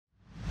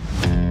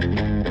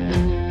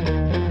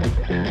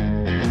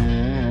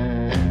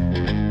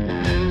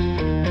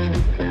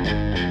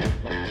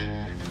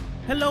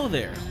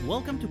there,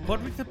 welcome to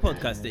Podrick the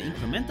Podcast, the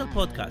Incremental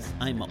Podcast.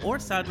 I'm Maor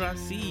Sadra,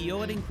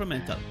 CEO at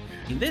Incremental.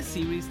 In this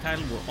series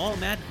titled We're All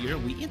Mad Here,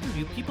 we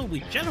interview people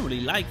we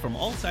generally like from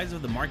all sides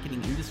of the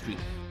marketing industry,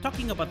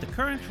 talking about the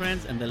current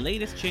trends and the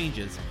latest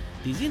changes.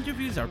 These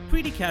interviews are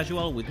pretty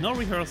casual with no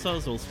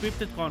rehearsals or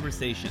scripted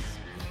conversations.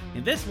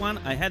 In this one,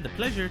 I had the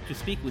pleasure to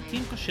speak with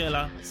Tim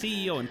Koshela,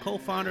 CEO and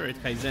co-founder at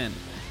Kaizen.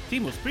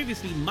 Tim was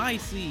previously my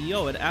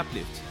CEO at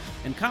Uplift,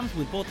 and comes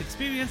with both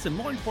experience and,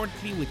 more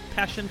importantly, with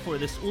passion for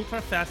this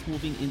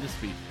ultra-fast-moving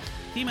industry.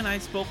 Tim and I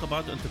spoke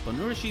about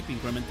entrepreneurship,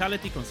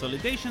 incrementality,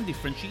 consolidation,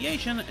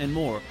 differentiation, and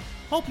more.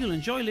 Hope you'll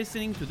enjoy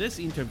listening to this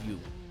interview.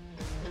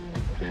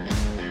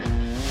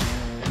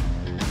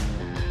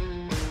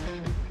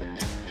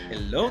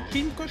 Hello,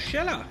 Tim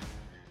Koshela.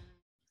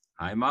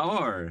 Hi,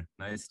 Maor.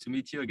 Nice to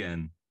meet you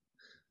again.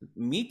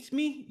 Meet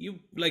me?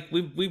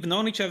 We've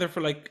known each other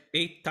for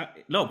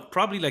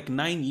probably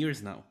 9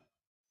 years now.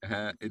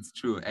 It's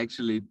true.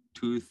 Actually,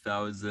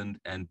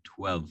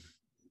 2012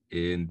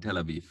 in Tel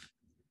Aviv.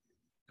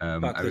 I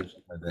remember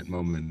that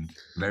moment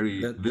very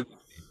vividly.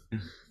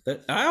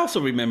 I also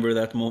remember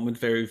that moment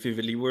very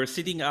vividly. We're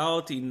sitting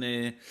out in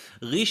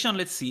Rishon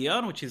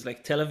LeZion, which is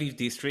like Tel Aviv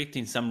district,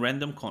 in some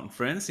random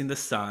conference in the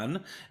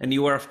sun. And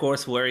you were, of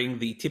course, wearing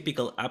the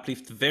typical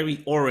Uplift,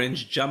 very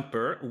orange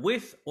jumper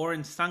with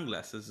orange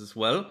sunglasses as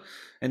well.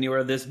 And you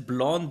were this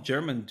blonde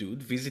German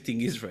dude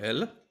visiting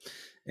Israel.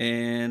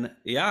 And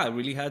yeah, I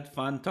really had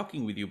fun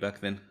talking with you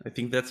back then. I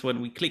think that's when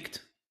we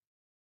clicked.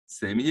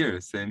 Same here,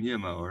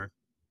 Maor.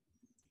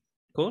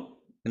 Cool.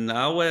 And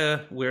now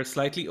we're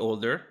slightly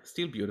older,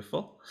 still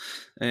beautiful,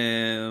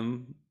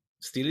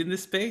 still in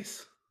this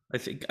space. I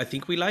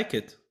think we like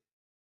it.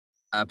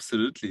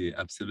 Absolutely.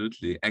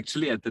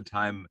 Actually, at the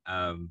time,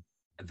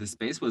 the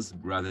space was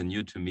rather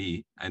new to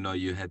me. I know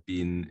you had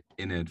been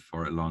in it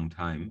for a long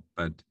time,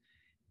 but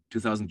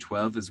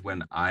 2012 is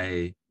when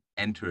I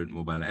entered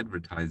mobile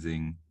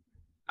advertising.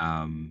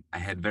 I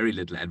had very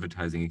little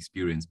advertising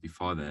experience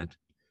before that,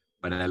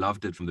 but I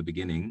loved it from the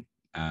beginning.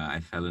 I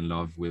fell in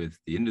love with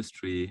the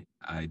industry.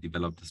 I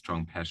developed a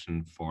strong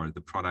passion for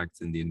the products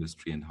in the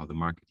industry and how the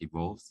market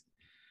evolves.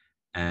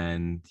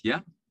 And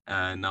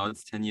now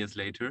it's 10 years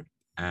later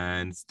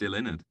and still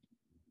in it.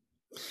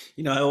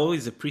 You know, I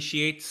always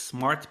appreciate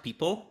smart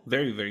people,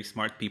 very, very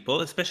smart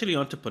people, especially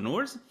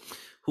entrepreneurs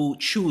who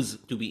choose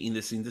to be in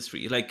this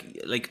industry.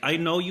 Like I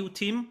know you,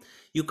 Tim.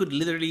 You could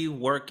literally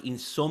work in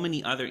so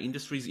many other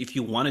industries if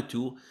you wanted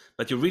to,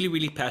 but you're really,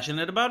 really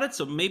passionate about it.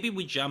 So maybe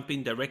we jump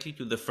in directly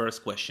to the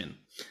first question.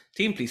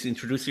 Tim, please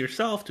introduce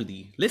yourself to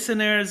the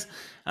listeners.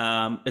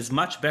 As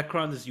much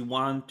background as you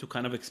want to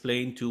kind of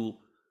explain to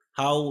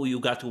how you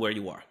got to where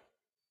you are.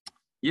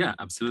 Yeah,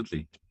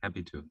 absolutely.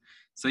 Happy to.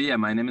 So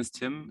my name is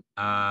Tim.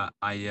 I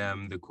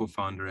am the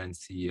co-founder and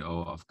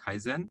CEO of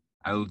Kaizen.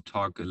 I will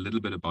talk a little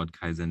bit about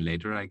Kaizen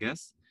later, I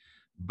guess.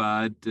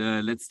 But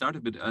let's start a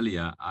bit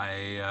earlier.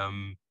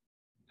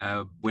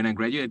 When I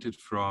graduated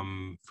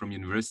from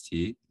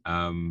university,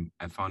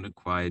 I found it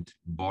quite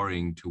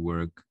boring to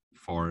work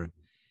for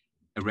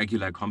a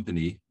regular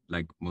company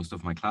like most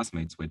of my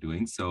classmates were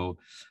doing. So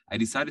I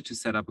decided to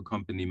set up a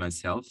company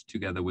myself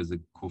together with a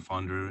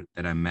co-founder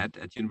that I met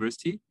at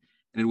university.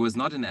 And it was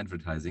not in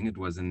advertising, it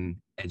was in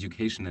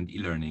education and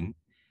e-learning.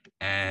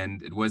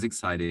 And it was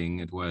exciting.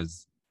 It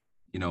was,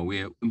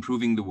 we're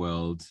improving the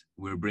world.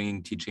 We're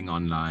bringing teaching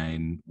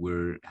online.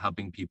 We're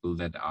helping people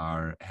that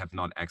have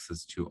not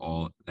access to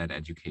all that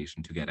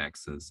education to get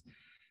access.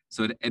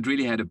 So it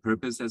really had a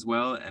purpose as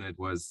well. And it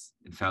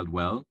felt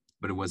well,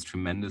 but it was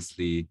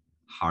tremendously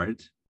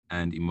hard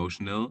and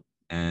emotional.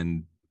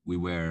 And we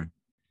were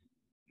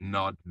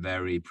not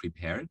very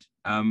prepared.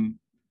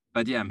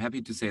 But I'm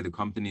happy to say the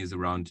company is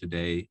around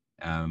today,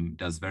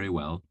 does very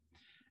well,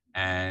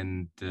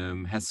 and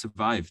has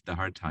survived the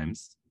hard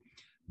times.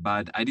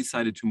 But I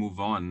decided to move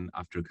on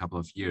after a couple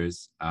of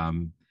years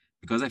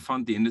because I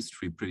found the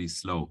industry pretty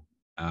slow.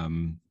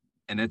 And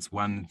that's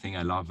one thing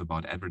I love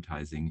about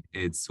advertising.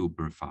 It's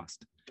super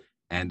fast.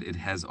 And it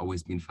has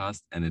always been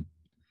fast, and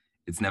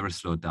it's never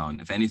slowed down.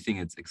 If anything,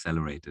 it's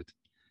accelerated.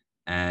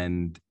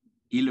 And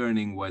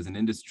e-learning was an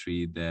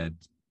industry that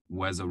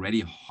was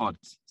already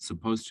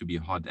supposed to be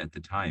hot at the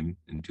time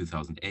in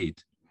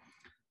 2008.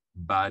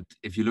 But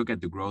if you look at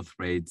the growth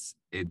rates,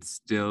 it's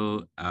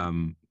still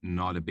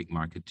not a big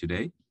market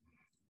today.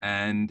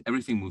 And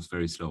everything moves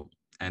very slow.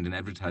 And in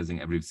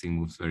advertising, everything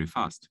moves very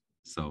fast.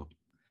 So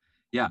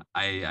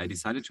I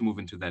decided to move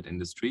into that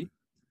industry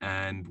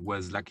and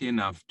was lucky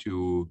enough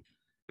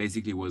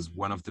was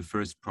one of the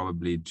first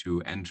probably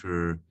to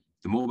enter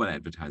the mobile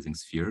advertising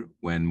sphere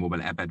when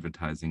mobile app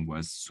advertising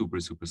was super,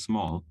 super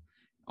small,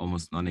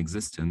 almost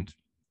non-existent.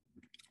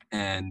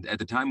 And at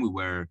the time we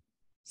were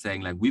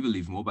saying we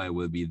believe mobile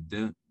will be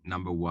the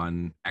number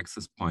one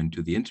access point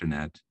to the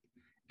internet.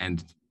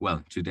 And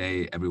well,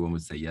 today everyone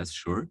would say, yes,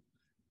 sure.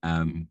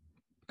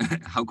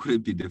 How could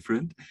it be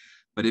different?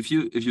 But if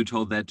you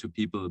told that to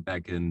people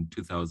back in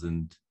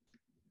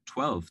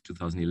 2012,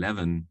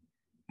 2011,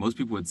 most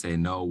people would say,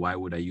 no, why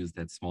would I use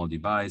that small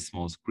device,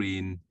 small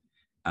screen?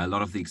 A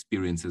lot of the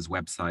experiences,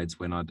 websites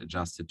were not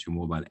adjusted to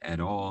mobile at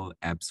all.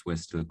 Apps were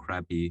still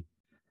crappy.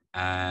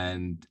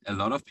 And a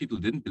lot of people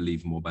didn't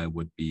believe mobile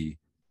would be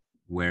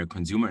where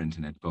consumer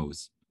internet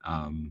goes.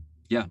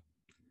 Yeah.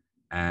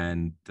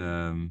 And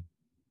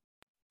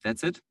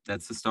that's it.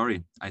 That's the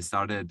story. I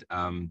started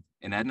an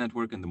ad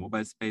network in the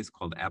mobile space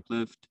called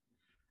AppLift,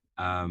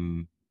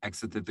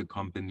 exited the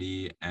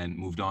company and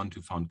moved on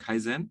to found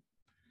Kaizen.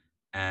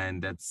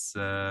 And that's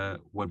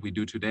what we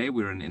do today.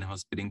 We're an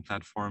in-house bidding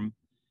platform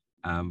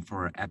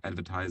for app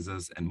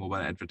advertisers and mobile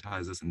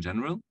advertisers in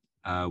general.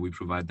 We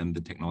provide them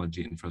the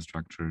technology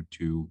infrastructure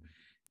to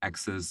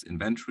access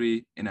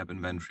inventory, in-app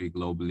inventory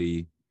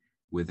globally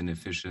with an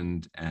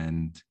efficient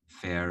and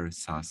fair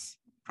SaaS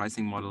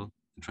pricing model,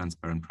 a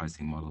transparent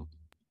pricing model,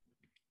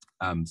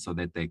 so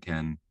that they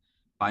can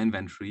buy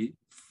inventory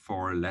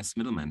for less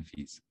middleman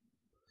fees.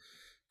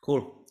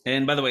 Cool.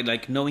 And by the way,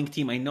 like knowing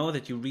Tim, I know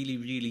that you really,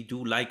 really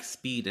do like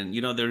speed. And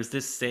there's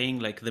this saying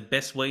like the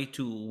best way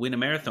to win a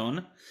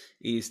marathon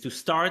is to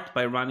start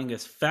by running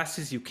as fast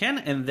as you can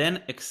and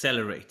then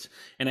accelerate.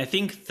 And I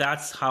think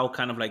that's how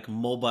kind of like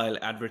mobile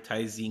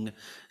advertising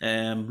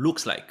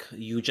looks like.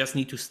 You just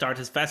need to start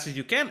as fast as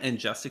you can and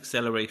just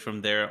accelerate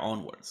from there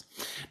onwards.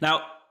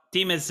 Now,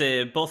 Tim is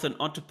both an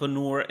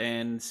entrepreneur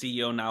and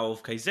CEO now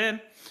of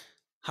Kaizen.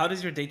 How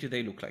does your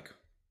day-to-day look like?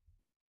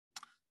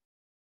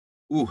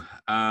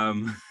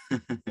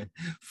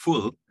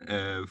 Full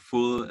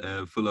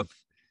of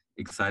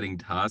exciting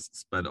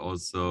tasks, but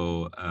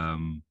also,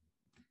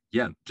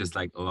 just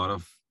like a lot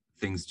of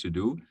things to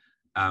do.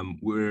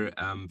 We're,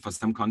 for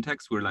some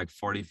context, we're like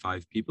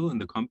 45 people in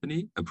the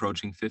company,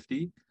 approaching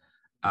 50,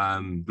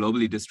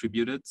 globally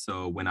distributed.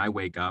 So when I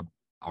wake up,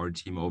 our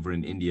team over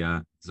in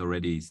India has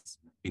already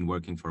been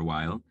working for a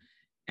while.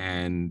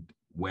 And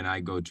when I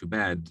go to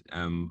bed,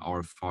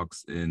 our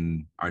folks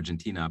in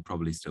Argentina are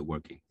probably still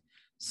working.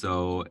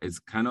 So it's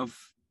kind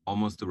of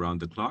almost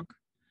around the clock.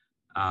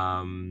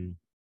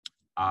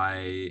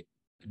 I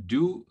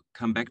do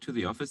come back to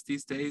the office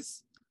these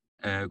days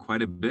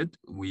quite a bit.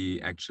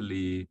 We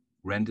actually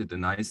rented a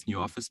nice new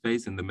office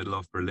space in the middle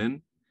of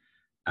Berlin,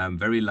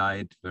 very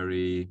light,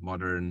 very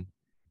modern.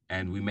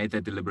 And we made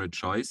that deliberate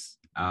choice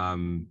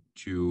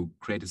to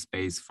create a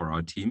space for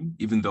our team.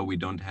 Even though we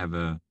don't have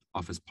an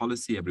office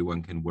policy,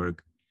 everyone can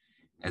work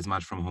as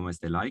much from home as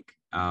they like.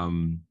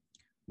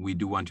 We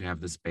do want to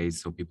have the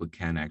space so people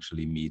can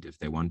actually meet if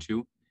they want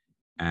to.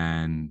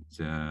 And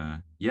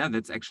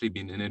that's actually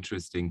been an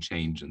interesting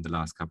change in the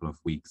last couple of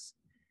weeks,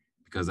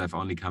 because I've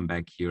only come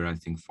back here, I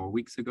think 4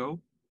 weeks ago,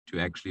 to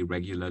actually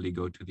regularly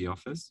go to the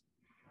office.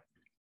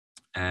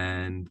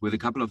 And with a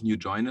couple of new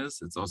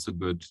joiners, it's also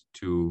good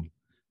to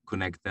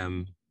connect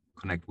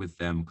with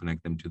them,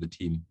 connect them to the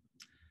team.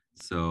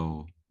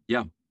 So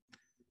yeah.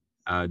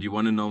 Do you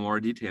want to know more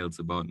details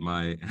about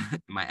my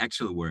my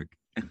actual work?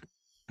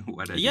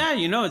 Yeah,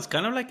 it's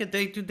kind of like a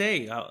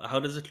day-to-day.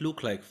 How does it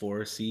look like for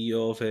a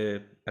CEO of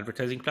a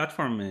advertising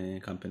platform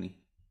company?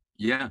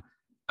 Yeah.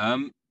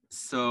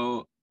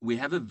 So we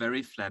have a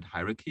very flat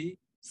hierarchy.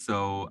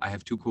 So I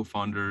have 2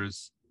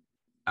 co-founders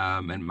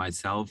and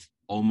myself.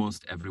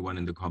 Almost everyone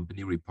in the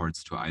company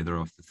reports to either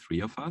of the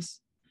 3 of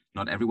us.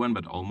 Not everyone,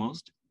 but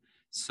almost.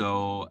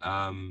 So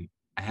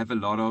I have a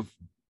lot of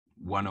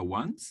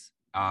one-on-ones,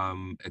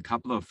 a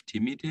couple of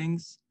team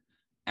meetings,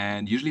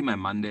 and usually my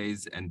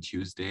Mondays and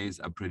Tuesdays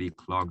are pretty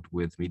clogged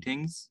with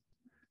meetings.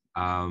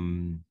 I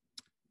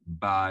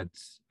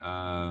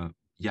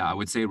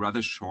would say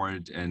rather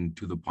short and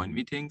to the point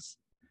meetings.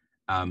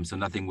 So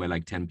nothing where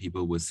like 10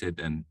 people will sit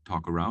and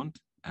talk around.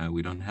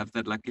 We don't have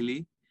that,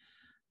 luckily.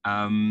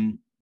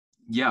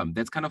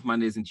 That's kind of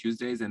Mondays and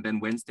Tuesdays. And then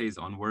Wednesdays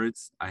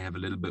onwards, I have a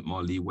little bit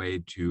more leeway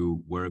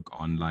to work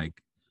on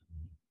like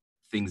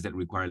things that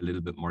require a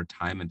little bit more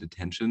time and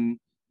attention,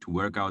 to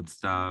work out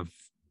stuff,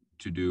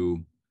 to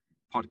do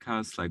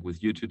podcasts like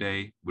with you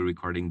today. We're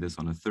recording this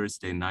on a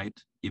Thursday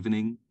night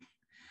evening.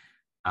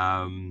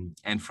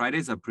 And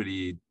Fridays are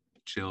pretty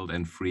chilled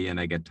and free, and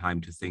I get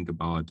time to think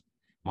about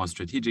more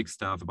strategic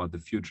stuff, about the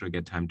future,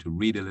 get time to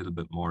read a little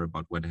bit more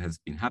about what has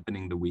been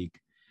happening the week.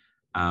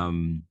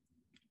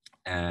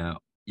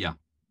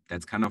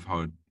 That's kind of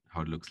how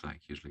it looks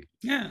like usually.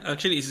 Yeah,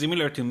 actually, it's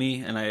similar to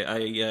me, and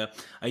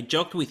I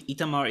joked with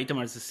Itamar.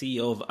 Itamar is the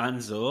CEO of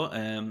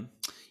Anzo.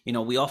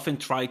 We often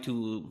try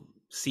to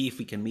see if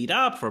we can meet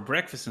up for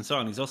breakfast and so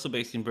on. He's also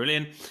based in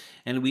Berlin,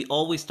 and we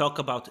always talk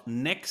about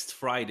next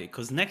Friday,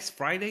 because next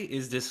Friday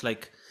is this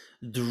like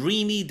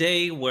dreamy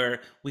day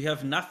where we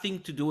have nothing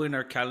to do in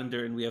our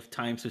calendar and we have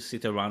time to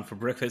sit around for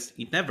breakfast.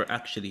 It never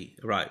actually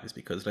arrives,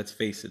 because let's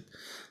face it,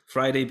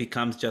 Friday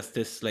becomes just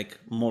this like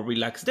more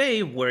relaxed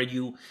day where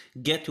you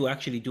get to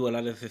actually do a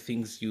lot of the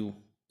things you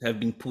have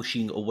been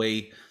pushing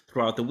away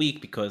throughout the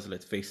week, because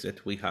let's face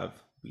it, we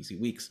have busy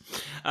weeks.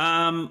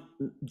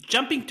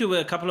 Jumping to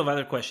a couple of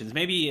other questions,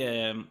 maybe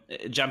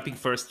jumping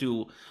first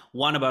to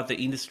one about the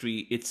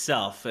industry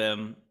itself.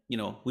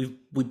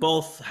 We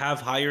both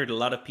have hired a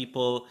lot of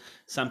people,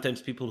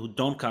 sometimes people who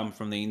don't come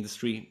from the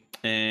industry,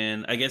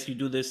 and I guess you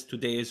do this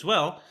today as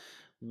well.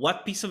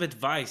 what piece of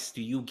advice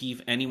do you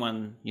give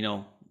anyone,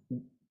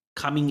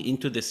 coming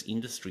into this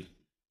industry?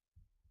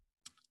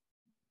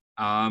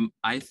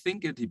 I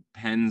think it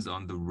depends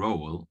on the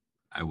role.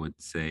 I would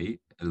say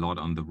a lot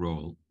on the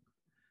role.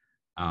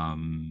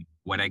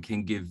 What I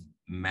can give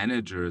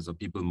managers or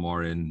people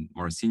more in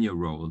more senior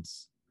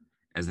roles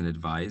as an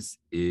advice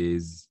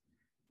is,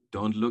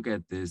 don't look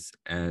at this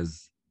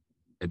as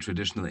a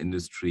traditional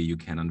industry you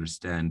can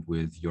understand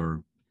with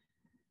your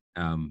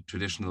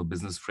traditional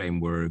business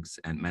frameworks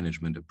and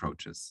management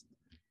approaches.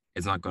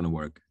 It's not going to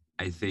work.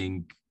 I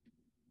think,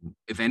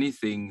 if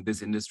anything,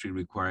 this industry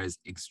requires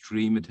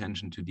extreme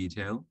attention to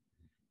detail.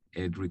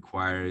 It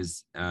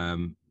requires a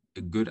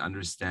good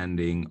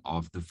understanding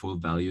of the full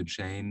value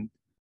chain,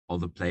 all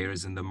the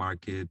players in the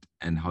market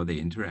and how they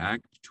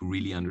interact to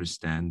really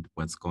understand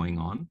what's going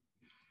on.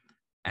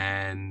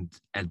 And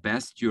at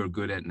best, you're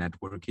good at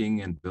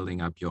networking and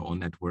building up your own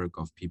network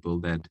of people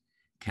that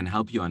can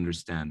help you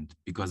understand,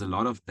 because a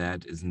lot of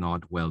that is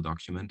not well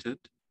documented.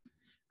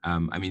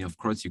 I mean, of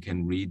course, you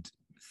can read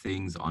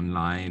things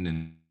online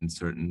and in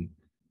certain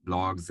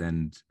blogs,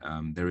 and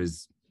there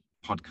is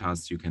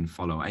podcasts you can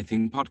follow. I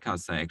think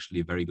podcasts are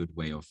actually a very good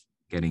way of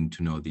getting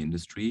to know the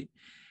industry,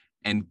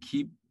 and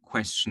keep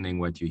questioning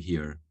what you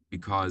hear,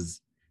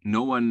 because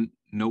no one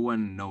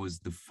knows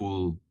the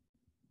full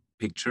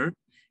picture,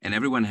 and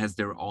everyone has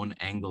their own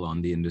angle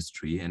on the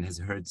industry and has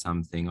heard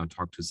something or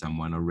talked to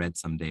someone or read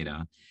some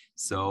data.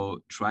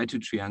 So try to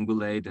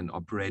triangulate and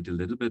operate a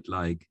little bit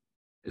like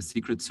a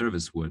secret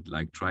service would,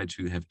 like try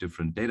to have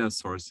different data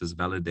sources,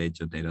 validate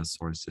your data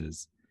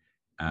sources,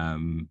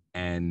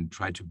 and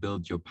try to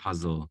build your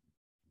puzzle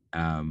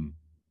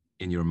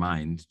in your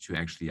mind to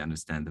actually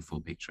understand the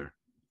full picture.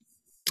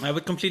 I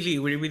would completely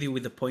agree with you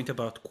with the point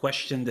about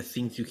question the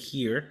things you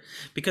hear,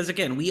 because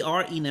again, we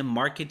are in a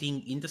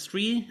marketing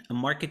industry, a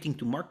marketing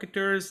to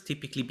marketers,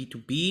 typically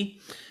B2B.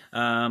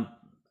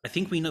 I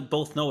think we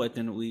both know it,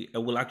 and we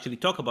will actually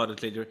talk about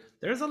it later.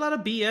 There's a lot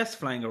of BS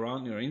flying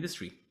around in our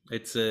industry.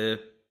 It's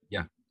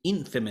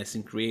infamous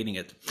in creating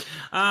it.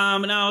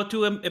 Now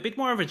to a bit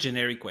more of a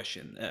generic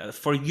question.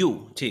 For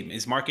you, Tim,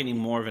 is marketing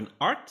more of an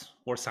art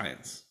or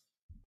science?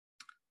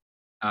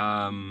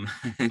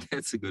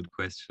 That's a good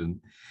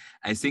question.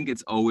 I think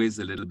it's always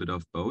a little bit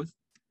of both.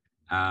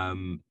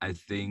 I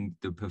think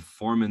the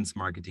performance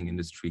marketing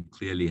industry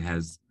clearly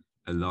has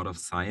a lot of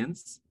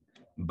science,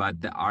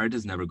 but the art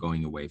is never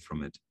going away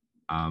from it.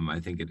 I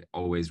think it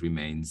always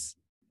remains,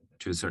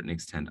 to a certain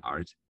extent,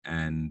 art,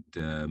 and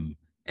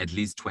at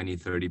least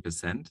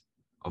 20-30%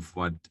 of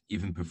what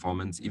even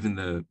performance, even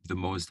the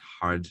most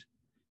hard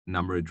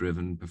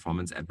number-driven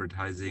performance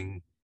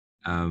advertising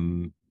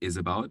is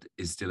about,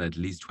 is still at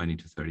least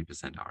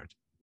 20-30% art.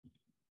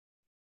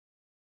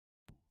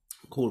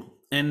 Cool.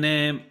 And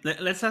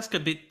let's ask a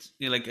bit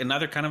like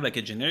another kind of like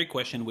a generic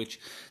question, which,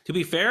 to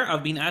be fair,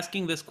 I've been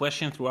asking this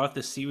question throughout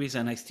the series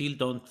and I still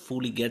don't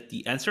fully get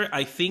the answer.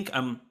 I think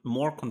I'm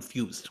more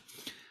confused.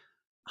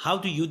 How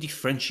do you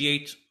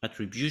differentiate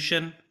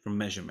attribution from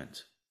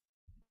measurement?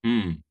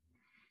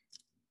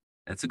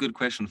 That's a good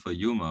question for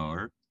you,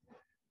 Maor.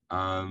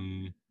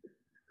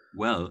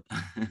 Well,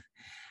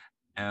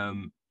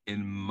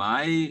 in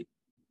my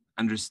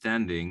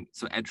understanding,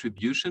 so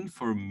attribution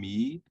for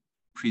me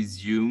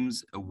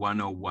presumes a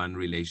one-on-one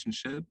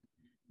relationship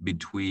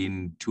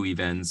between two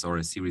events or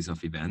a series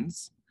of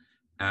events,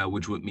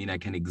 which would mean I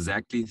can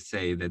exactly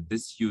say that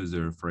this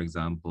user, for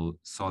example,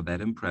 saw that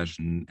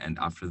impression and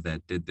after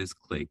that did this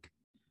click,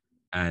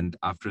 and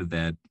after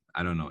that,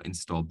 I don't know,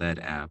 installed that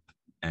app,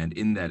 and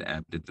in that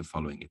app did the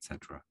following,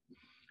 etc.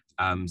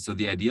 So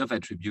the idea of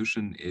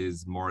attribution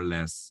is more or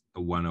less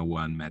a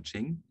one-on-one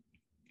matching,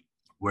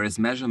 whereas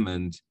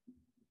measurement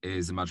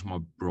is a much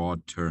more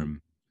broad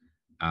term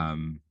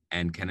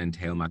and can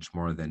entail much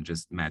more than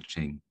just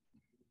matching,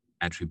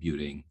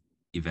 attributing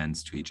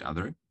events to each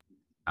other.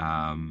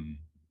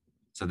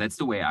 So that's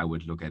the way I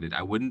would look at it.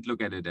 I wouldn't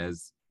look at it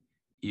as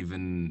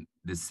even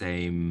the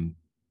same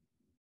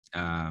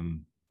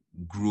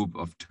group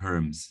of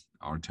terms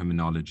or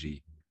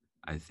terminology,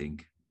 I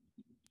think.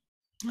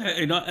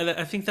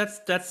 I think that's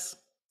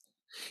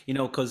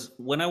because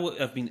when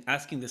I've been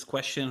asking this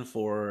question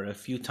for a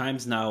few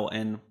times now,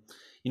 and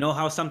you know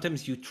how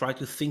sometimes you try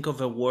to think of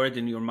a word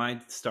and your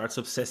mind starts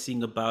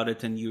obsessing about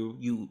it and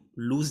you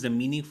lose the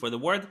meaning for the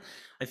word.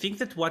 I think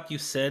that what you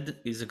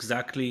said is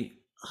exactly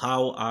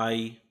how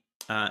I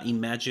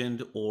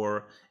imagined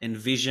or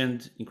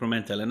envisioned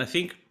incremental. And I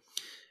think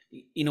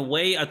in a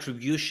way,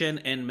 attribution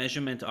and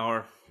measurement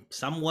are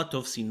somewhat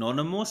of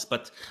synonymous,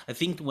 but I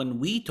think when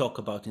we talk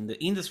about in the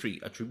industry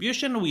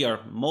attribution, we are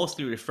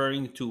mostly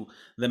referring to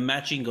the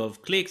matching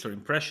of clicks or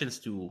impressions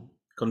to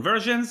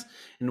conversions.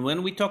 And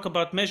when we talk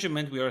about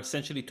measurement, we are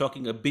essentially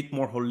talking a bit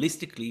more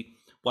holistically,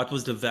 what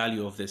was the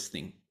value of this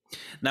thing?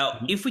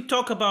 Now, if we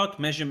talk about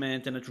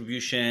measurement and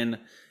attribution,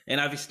 and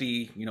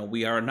obviously,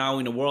 we are now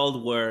in a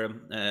world where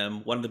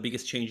one of the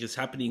biggest changes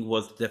happening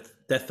was the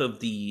death of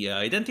the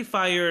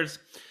identifiers,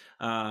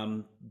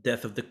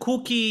 death of the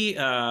cookie.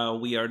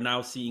 We are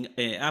now seeing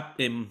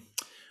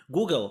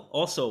Google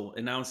also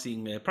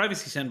announcing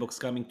Privacy Sandbox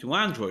coming to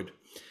Android.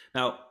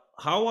 Now,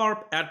 how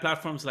are ad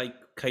platforms like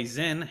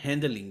Kaizen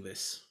handling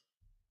this?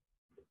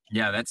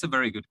 Yeah, that's a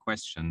very good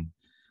question.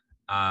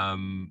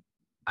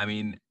 I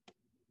mean,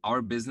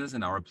 our business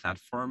and our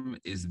platform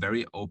is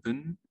very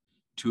open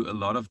to a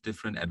lot of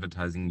different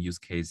advertising use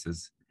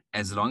cases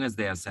as long as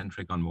they are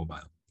centric on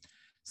mobile.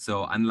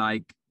 So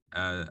unlike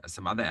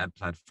some other ad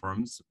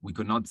platforms, we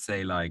could not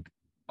say like,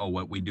 oh,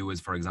 what we do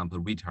is, for example,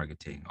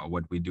 retargeting, or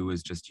what we do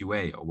is just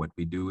UA, or what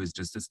we do is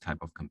just this type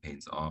of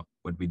campaigns, or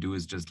what we do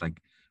is just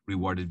like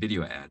rewarded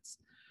video ads.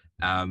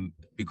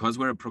 Because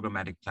we're a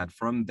programmatic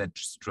platform that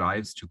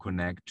strives to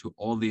connect to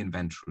all the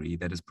inventory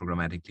that is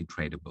programmatically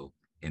tradable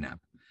in app.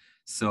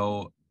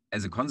 So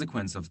as a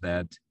consequence of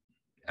that,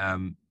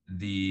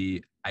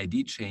 the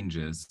ID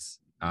changes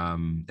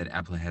that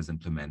Apple has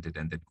implemented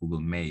and that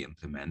Google may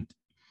implement,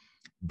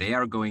 they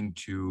are going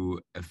to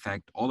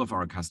affect all of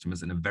our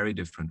customers in a very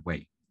different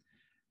way.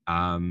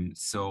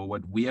 So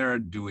what we are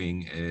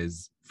doing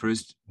is,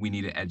 first, we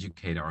need to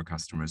educate our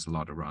customers a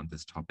lot around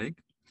this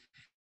topic.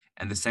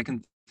 And the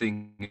second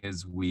thing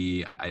is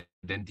we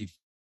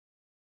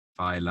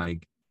identify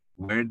like,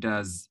 where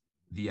does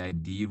the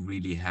ID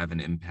really have an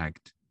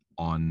impact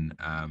on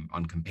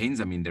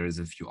campaigns? I mean, there is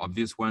a few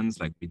obvious ones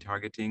like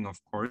retargeting,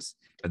 of course,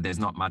 but there's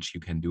not much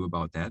you can do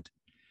about that.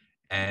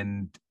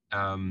 And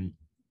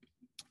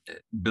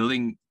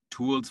building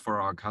tools for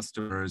our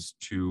customers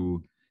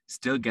to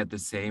still get the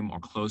same or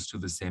close to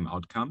the same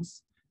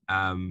outcomes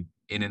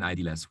in an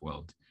ID-less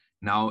world.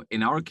 Now,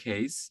 in our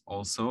case,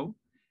 also,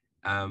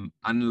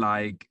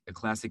 unlike a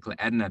classical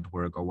ad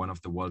network or one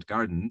of the walled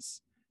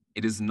gardens,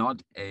 it is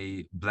not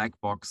a black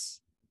box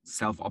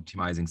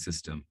self-optimizing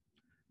system.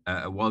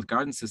 Walled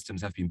garden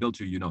systems have been built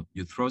to,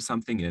 you throw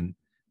something in,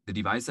 the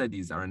device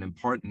IDs are an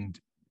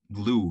important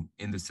glue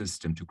in the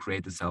system to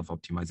create the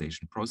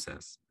self-optimization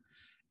process.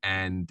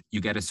 And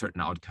you get a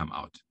certain outcome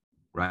out,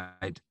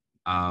 right?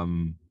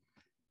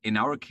 In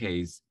our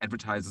case,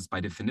 advertisers by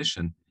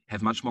definition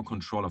have much more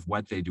control of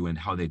what they do and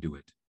how they do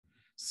it.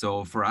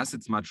 So for us,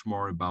 it's much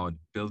more about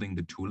building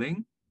the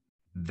tooling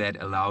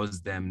that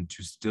allows them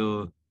to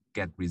still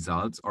get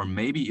results, or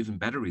maybe even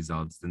better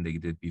results than they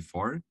did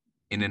before,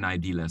 in an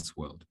ID-less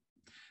world.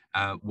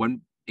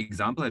 One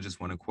example I just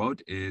want to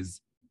quote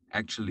is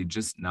actually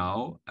just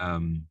now,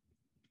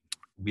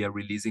 we are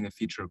releasing a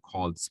feature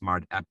called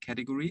Smart App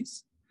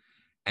Categories,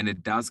 and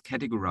it does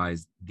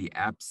categorize the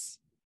apps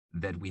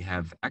that we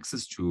have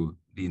access to,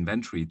 the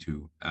inventory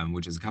to,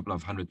 which is a couple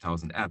of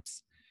 100,000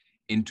 apps,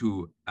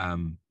 into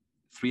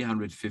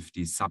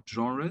 350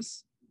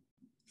 subgenres,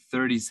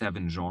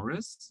 37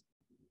 genres,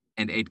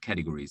 and 8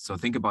 categories. So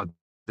think about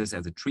this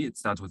as a tree. It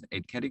starts with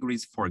 8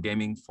 categories: for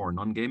gaming, for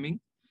non-gaming,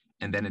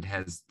 and then it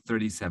has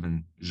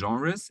 37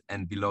 genres,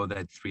 and below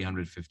that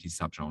 350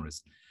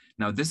 subgenres.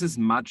 Now, this is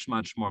much,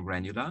 much more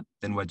granular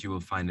than what you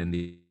will find in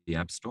the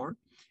App Store,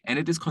 and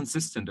it is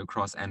consistent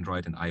across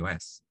Android and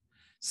iOS.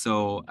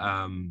 So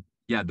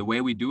yeah, the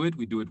way we do it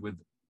with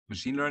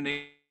machine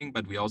learning,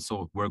 but we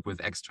also work with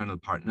external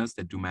partners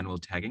that do manual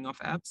tagging of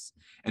apps,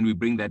 and we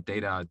bring that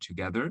data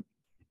together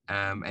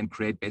and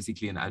create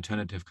basically an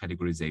alternative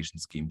categorization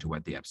scheme to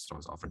what the app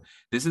stores offer.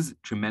 This is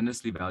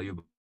tremendously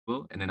valuable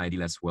in an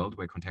ID-less world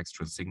where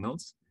contextual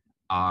signals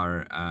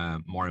are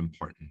more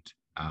important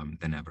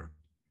than ever.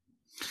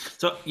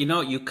 So,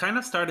 you kind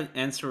of started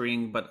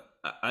answering, but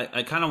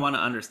I kind of want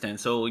to understand.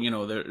 So,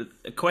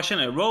 the question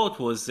I wrote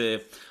was,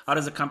 how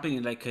does a company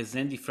like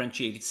Kaizen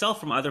differentiate itself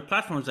from other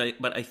platforms?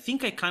 But I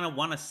think I kind of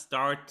want to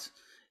start,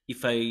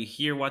 if I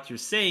hear what you're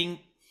saying,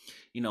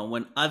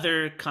 when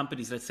other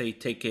companies, let's say,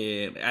 take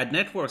ad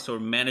networks or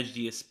manage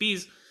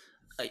DSPs,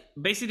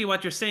 basically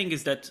what you're saying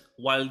is that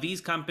while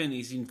these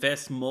companies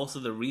invest most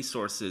of the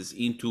resources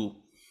into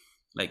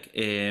like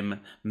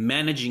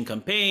managing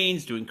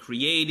campaigns, doing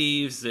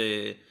creatives,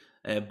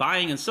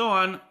 buying and so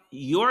on,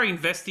 you're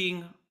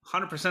investing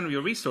 100% of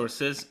your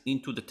resources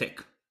into the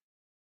tech.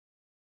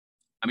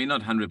 I mean,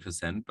 not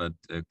 100%, but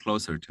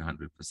closer to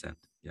 100%.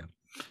 Yeah.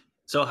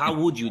 So how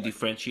would you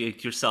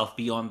differentiate yourself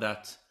beyond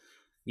that?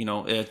 We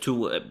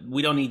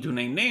don't need to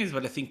name names,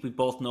 but I think we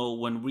both know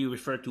when we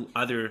refer to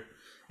other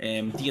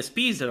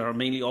DSPs that are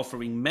mainly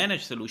offering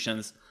managed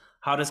solutions,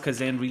 how does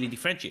Kaizen really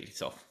differentiate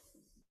itself?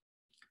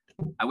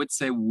 I would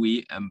say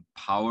we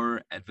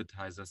empower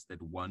advertisers that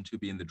want to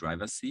be in the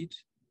driver's seat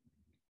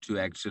to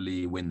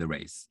actually win the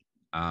race.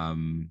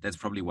 That's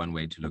probably one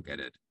way to look at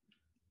it.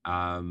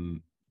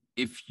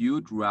 If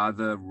you'd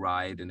rather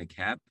ride in a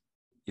cab,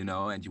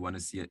 and you want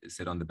to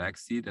sit on the back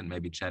seat and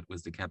maybe chat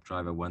with the cab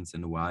driver once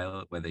in a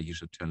while, whether he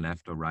should turn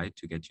left or right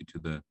to get you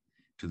to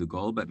the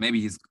goal, but maybe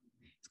he's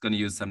going to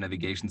use some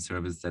navigation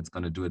service that's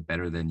going to do it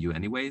better than you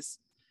anyways,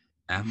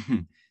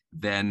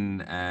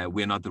 then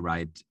we're not the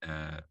right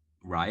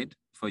ride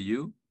for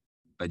you.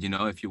 But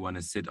if you want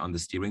to sit on the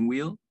steering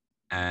wheel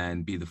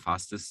and be the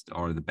fastest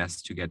or the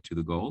best to get to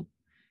the goal,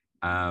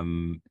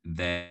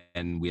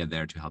 then we are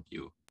there to help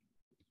you.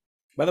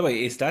 By the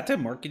way, is that a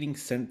marketing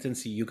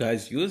sentence you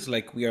guys use?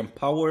 Like, we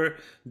empower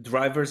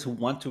drivers who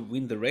want to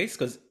win the race?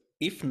 Because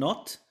if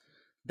not,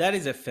 That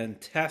is a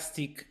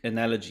fantastic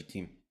analogy,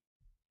 Tim.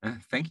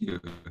 Thank you.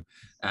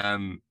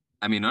 Um,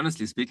 I mean,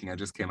 honestly speaking, I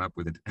just came up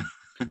with it.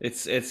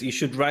 It's you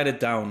should write it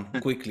down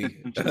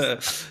quickly.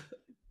 Just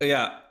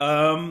Yeah.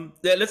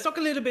 Yeah, let's talk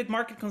a little bit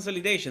market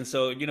consolidation.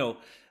 So,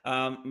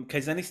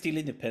 Kaizen is still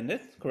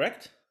independent,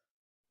 correct?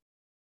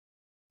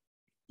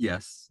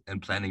 yes,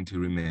 and planning to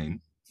remain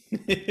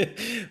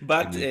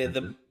But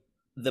independent.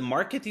 the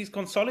market is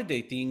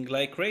consolidating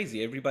like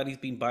crazy. Everybody's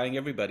been buying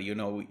everybody.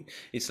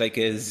 It's like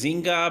a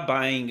Zynga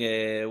buying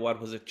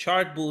what was it,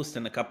 Chartboost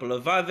and a couple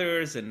of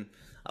others, and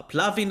a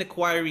Plavin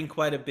acquiring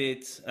quite a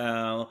bit.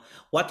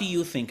 What do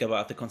you think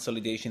about the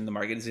consolidation in the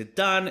market? Is it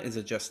done? Is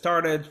it just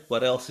started?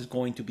 What else is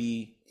going to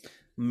be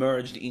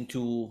merged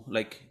into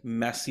like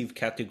massive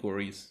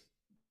categories?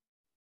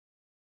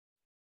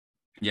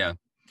 Yeah.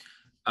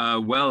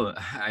 Well,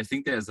 I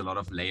think there's a lot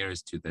of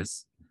layers to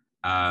this.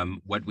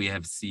 What we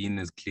have seen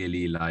is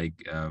clearly like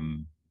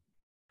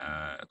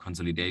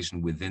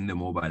consolidation within the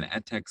mobile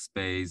ad tech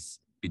space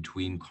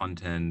between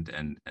content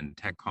and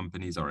tech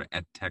companies or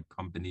ad tech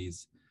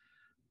companies.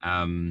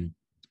 Um,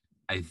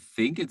 I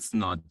think it's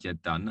not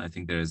yet done. I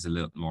think there is a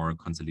little more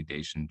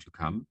consolidation to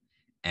come.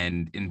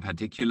 And in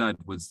particular,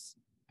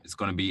 it's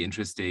going to be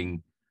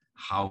interesting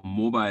how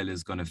mobile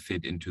is going to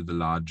fit into the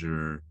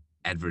larger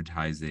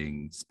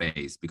advertising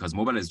space, because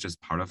mobile is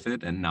just part of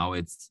it. And now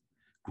it's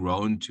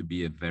grown to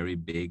be a very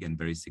big and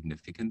very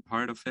significant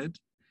part of it.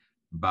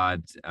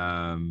 But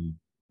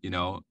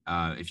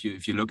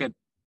if you look at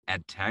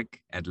ad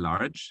tech at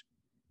large,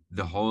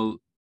 the whole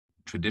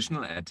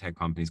traditional ad tech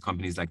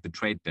companies like the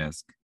Trade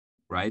Desk,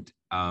 right?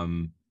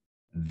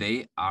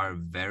 They are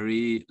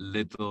very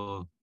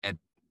little at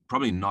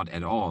probably not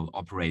at all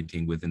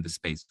operating within the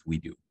space we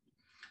do.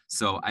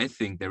 So I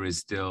think there is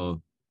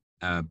still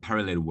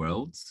parallel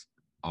worlds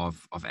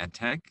of ad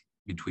tech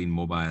between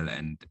mobile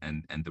and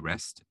the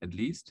rest, at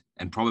least.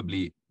 And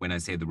probably when I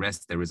say the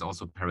rest, there is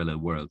also parallel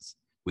worlds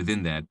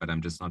within that, but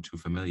I'm just not too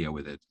familiar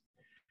with it.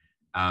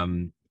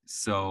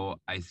 So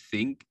I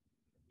think,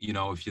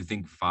 if you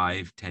think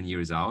 5-10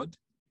 years out,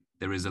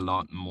 there is a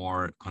lot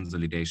more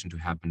consolidation to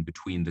happen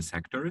between the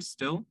sectors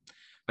still.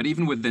 But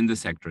even within the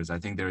sectors, I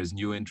think there is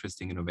new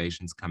interesting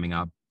innovations coming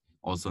up.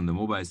 Also in the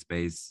mobile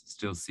space,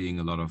 still seeing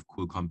a lot of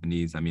cool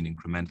companies. I mean,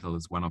 Incremental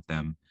is one of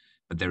them,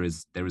 but there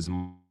is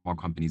more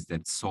companies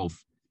that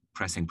solve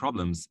pressing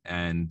problems,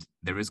 and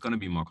there is going to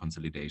be more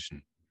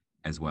consolidation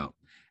as well.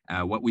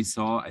 What we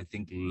saw, I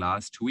think,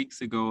 last 2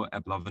 weeks ago,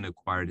 AppLovin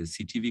acquired a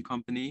CTV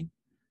company.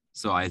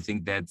 So I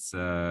think that's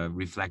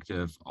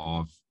reflective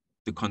of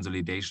the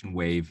consolidation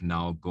wave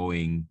now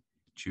going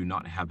to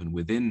not happen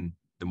within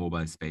the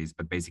mobile space,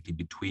 but basically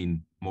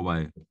between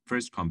mobile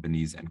first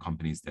companies and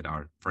companies that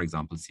are, for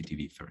example,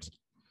 CTV first.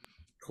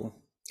 Cool.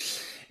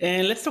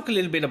 And let's talk a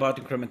little bit about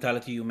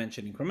incrementality. You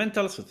mentioned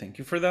incremental, so thank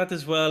you for that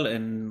as well.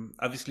 And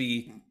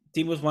obviously,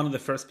 Tim was one of the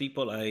first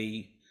people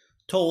I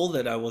told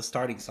that I was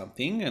starting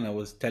something, and I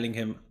was telling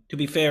him, to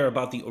be fair,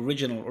 about the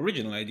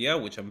original idea,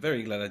 which I'm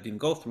very glad I didn't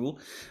go through.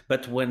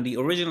 But when the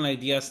original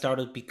idea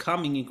started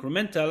becoming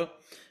incremental,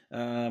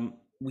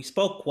 we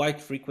spoke quite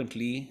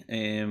frequently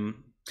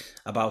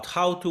about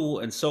how to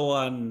and so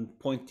on,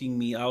 pointing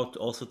me out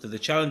also to the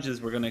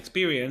challenges we're going to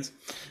experience.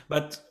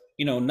 But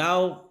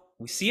now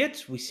we see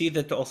it. We see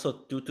that also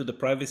due to the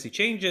privacy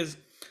changes,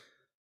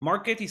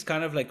 market is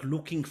kind of like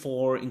looking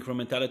for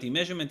incrementality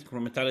measurement,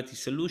 incrementality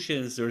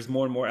solutions. There's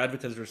more and more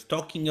advertisers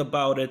talking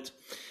about it.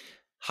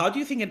 How do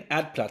you think an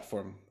ad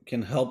platform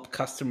can help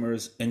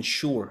customers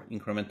ensure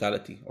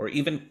incrementality, or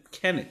even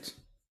can it?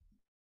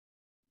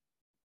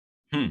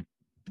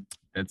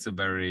 That's a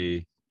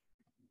very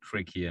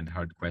tricky and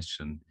hard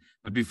question.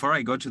 But before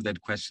I go to that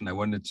question, I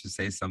wanted to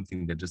say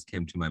something that just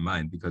came to my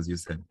mind, because you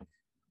said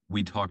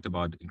we talked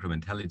about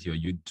incrementality, or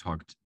you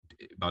talked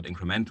about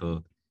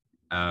incremental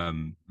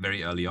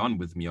very early on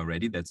with me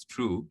already. That's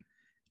true.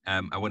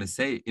 I want to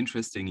say,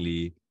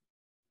 interestingly,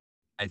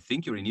 I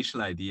think your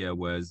initial idea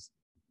was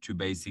to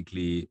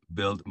basically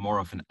build more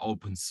of an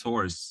open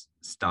source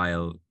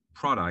style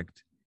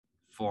product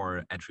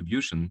for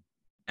attribution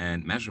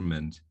and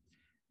measurement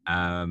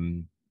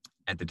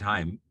at the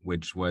time,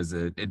 which was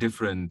a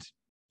different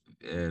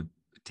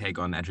take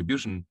on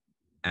attribution.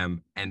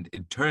 And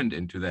it turned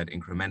into that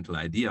incremental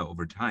idea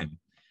over time,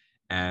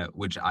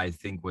 which I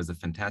think was a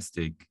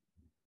fantastic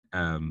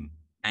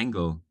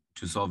angle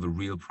to solve a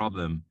real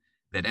problem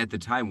that at the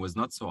time was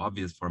not so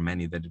obvious for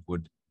many that it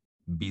would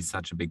be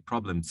such a big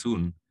problem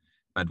soon.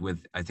 But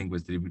I think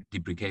with the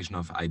deprecation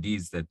of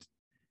IDs that,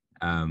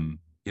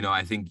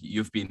 I think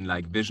you've been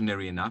like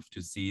visionary enough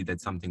to see that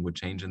something would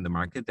change in the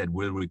market that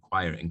will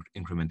require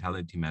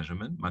incrementality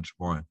measurement much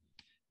more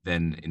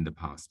than in the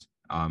past.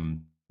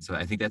 So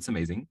I think that's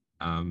amazing,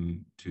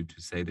 to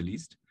say the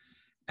least.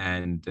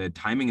 And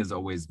timing is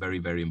always very,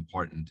 very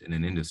important in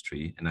an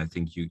industry. And I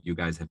think you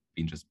guys have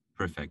been just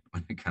perfect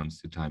when it comes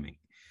to timing.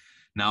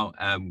 Now,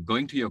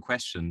 going to your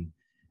question,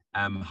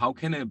 how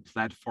can a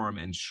platform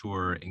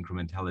ensure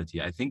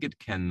incrementality? I think it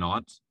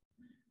cannot.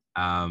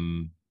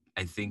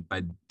 I think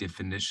by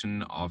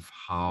definition of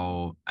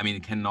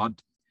it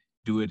cannot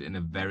do it in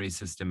a very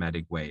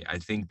systematic way. I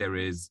think there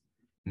is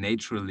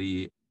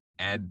naturally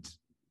ad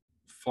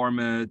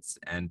formats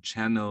and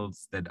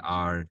channels that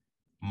are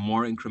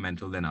more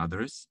incremental than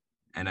others.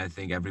 And I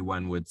think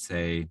everyone would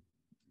say,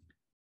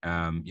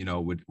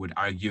 would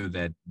argue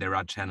that there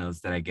are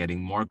channels that are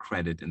getting more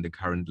credit in the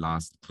current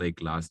last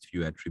click, last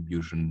view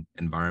attribution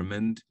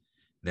environment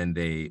than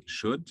they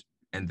should.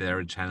 And there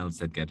are channels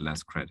that get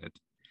less credit.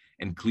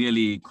 And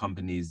clearly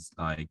companies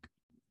like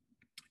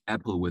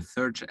Apple with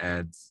search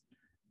ads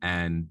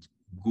and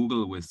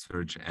Google with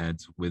search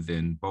ads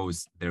within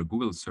both their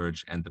Google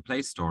search and the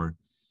Play Store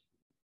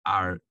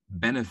are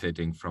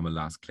benefiting from a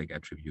last click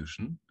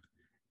attribution.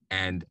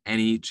 And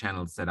any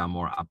channels that are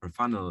more upper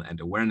funnel and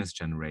awareness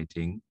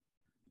generating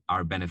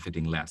are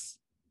benefiting less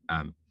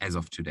as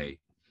of today.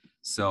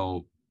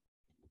 So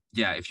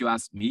yeah, if you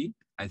ask me,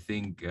 I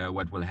think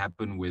what will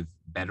happen with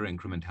better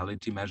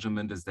incrementality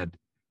measurement is that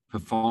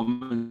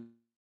performance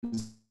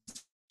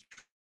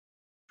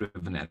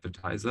driven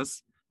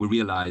advertisers will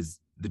realize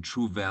the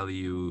true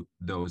value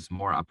those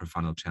more upper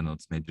funnel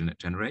channels may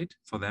generate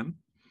for them,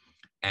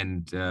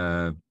 and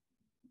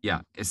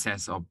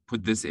assess or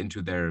put this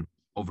into their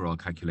overall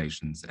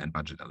calculations and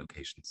budget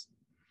allocations.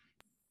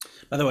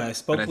 By the way, I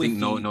spoke but I think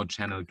no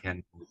channel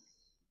can.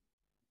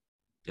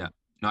 Yeah,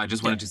 no, I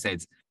just wanted to say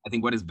I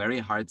think what is very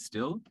hard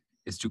still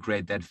is to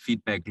create that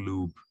feedback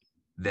loop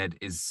that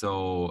is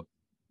so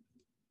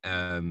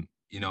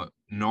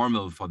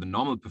normal for the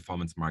normal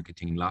performance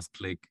marketing last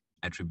click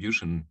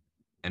attribution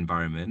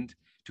environment,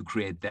 to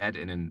create that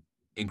in an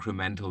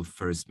incremental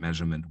first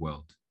measurement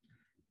world.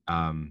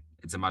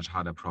 It's a much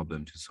harder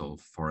problem to solve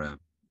for an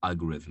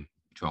algorithm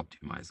to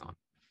optimize on.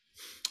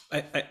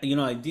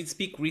 I did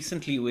speak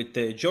recently with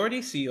Jordi,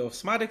 CEO of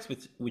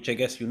SmartX, which I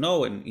guess you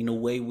know, and in a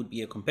way would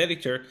be a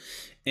competitor.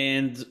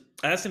 And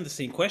I asked him the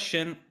same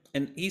question,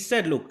 and he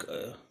said, look,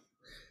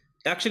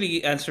 actually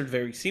he answered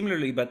very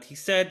similarly, but he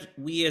said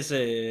we as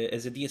a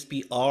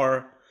DSP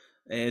are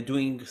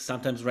doing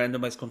sometimes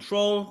randomized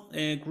control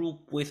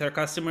group with our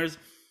customers,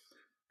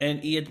 and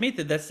he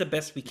admitted that's the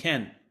best we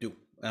can do.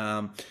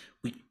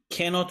 We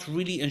cannot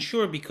really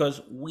ensure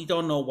because we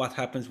don't know what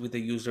happens with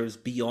the users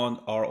beyond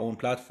our own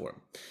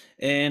platform.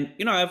 And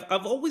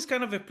I've always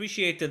kind of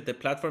appreciated the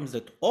platforms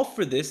that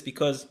offer this,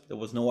 because there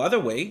was no other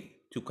way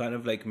to kind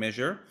of like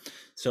measure.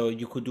 So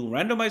you could do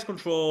randomized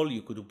control,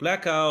 you could do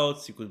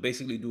blackouts, you could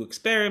basically do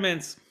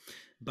experiments,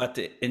 but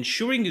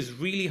ensuring is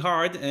really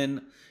hard.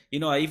 And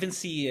I even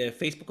see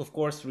Facebook, of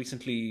course,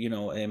 recently,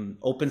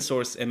 open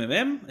source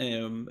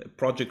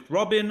Project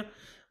Robin,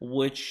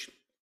 which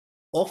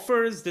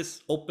offers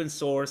this open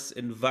source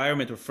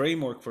environment or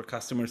framework for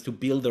customers to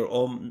build their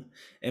own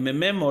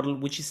MMM model,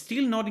 which is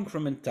still not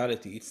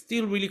incrementality. It's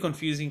still really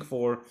confusing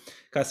for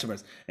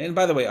customers. And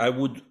by the way, I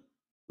would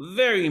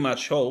very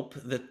much hope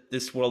that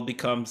this world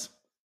becomes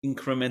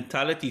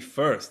incrementality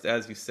first,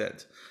 as you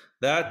said.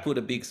 That put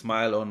a big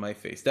smile on my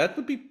face. That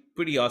would be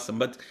pretty awesome.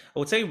 But I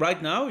would say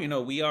right now,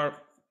 we are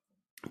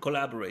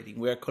collaborating.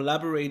 We are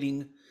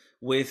collaborating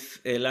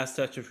with last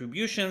touch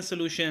attribution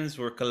solutions.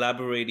 We're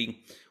collaborating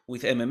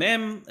with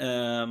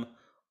MMM.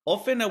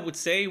 Often I would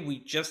say we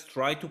just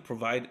try to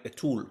provide a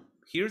tool.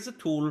 Here's a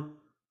tool.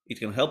 It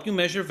can help you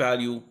measure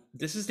value.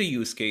 This is the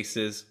use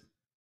cases.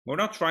 We're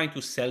not trying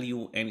to sell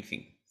you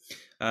anything,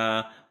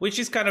 which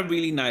is kind of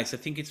really nice. I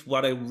think it's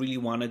what I really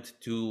wanted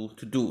to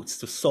do. It's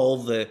to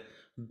solve the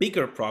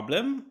bigger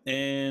problem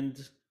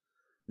and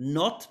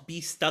not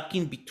be stuck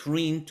in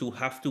between to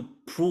have to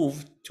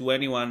prove to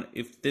anyone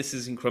if this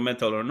is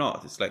incremental or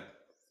not. It's like,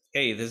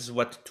 hey, this is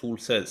what the tool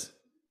says.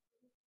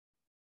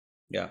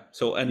 Yeah,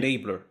 so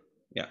enabler.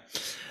 Yeah.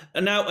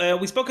 And now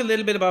we spoke a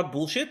little bit about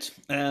bullshit,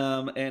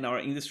 and our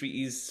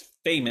industry is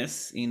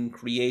famous in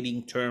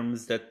creating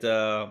terms that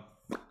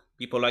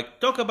people like to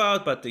talk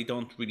about, but they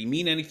don't really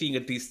mean anything,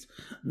 at least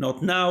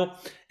not now.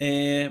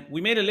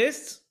 We made a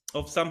list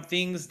of some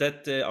things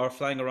that are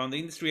flying around the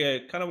industry. I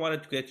kind of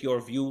wanted to get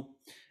your view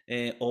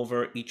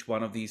over each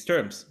one of these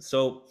terms.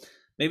 So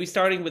maybe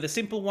starting with a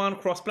simple one,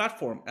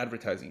 cross-platform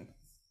advertising.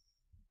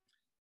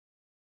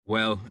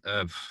 Well,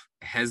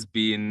 has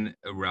been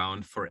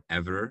around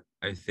forever,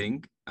 I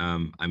think.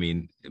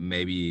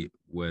 Maybe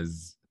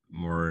was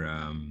more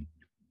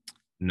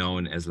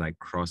known as like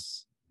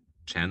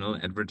cross-channel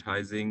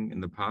advertising in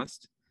the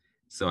past.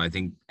 So I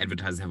think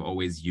advertisers have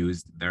always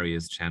used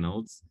various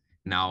channels.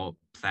 Now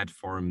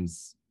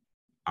platforms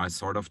are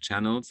sort of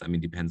channels.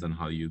 Depends on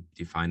how you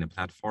define a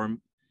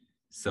platform.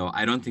 So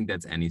I don't think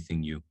that's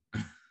anything new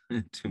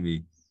to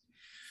me.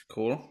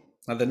 Cool.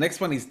 Now the next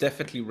one is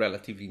definitely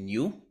relatively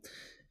new.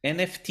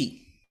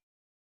 NFT.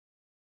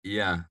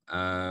 Yeah,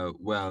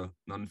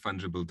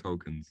 non-fungible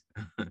tokens.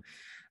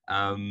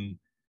 I'm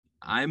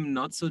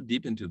not so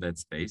deep into that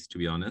space, to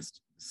be honest.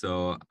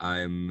 So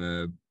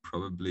I'm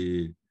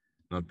probably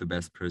not the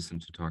best person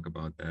to talk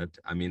about that.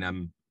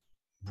 I'm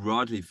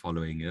broadly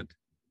following it,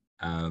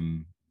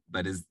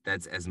 but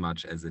that's as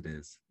much as it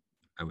is,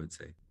 I would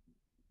say.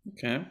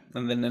 Okay,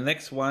 and then the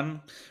next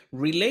one,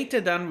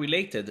 related,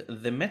 unrelated,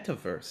 the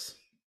metaverse.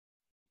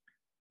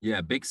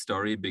 Yeah, big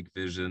story, big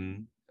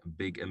vision.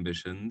 big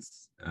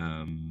ambitions.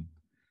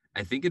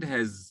 I think it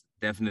has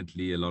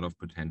definitely a lot of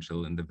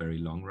potential in the very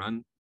long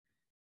run.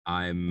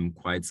 I'm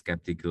quite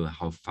skeptical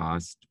how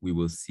fast we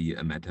will see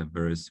a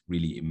metaverse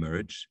really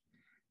emerge.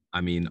 I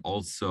mean,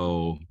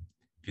 also,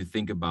 if you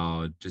think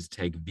about just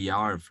take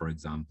VR, for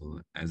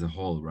example, as a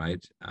whole,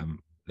 right?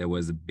 There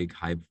was a big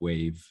hype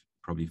wave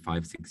probably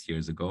 5, 6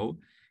 years ago.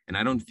 And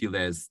I don't feel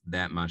there's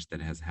that much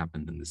that has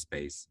happened in the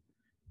space.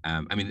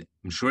 I mean,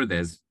 I'm sure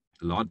there's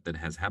a lot that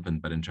has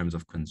happened, but in terms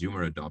of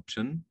consumer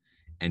adoption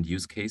and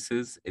use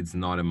cases, it's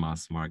not a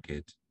mass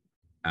market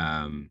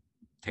um,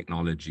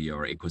 technology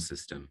or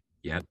ecosystem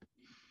yet.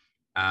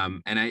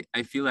 And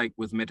I feel like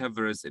with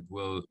metaverse, it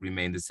will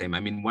remain the same. I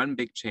mean, one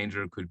big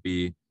changer could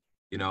be,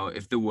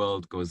 if the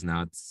world goes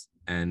nuts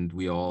and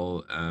we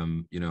all,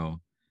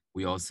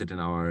 we all sit in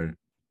our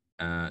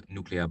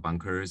nuclear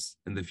bunkers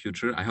in the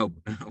future. I hope,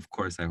 of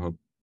course, I hope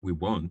we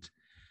won't.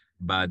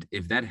 But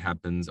if that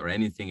happens or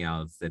anything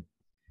else that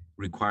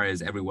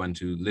requires everyone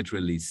to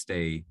literally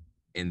stay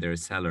in their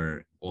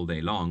cellar all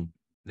day long,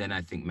 then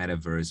I think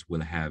metaverse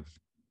will have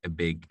a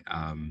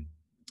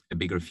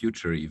bigger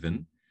future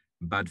even.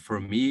 But for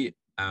me,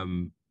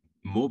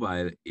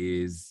 mobile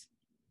is,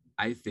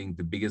 I think,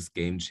 the biggest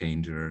game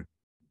changer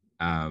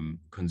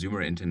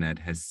consumer internet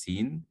has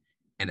seen.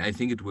 And I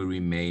think it will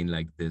remain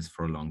like this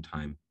for a long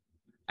time.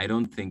 I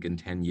don't think in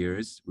 10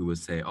 years we will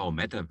say, oh,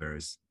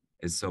 metaverse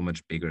is so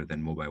much bigger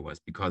than mobile was,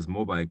 because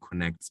mobile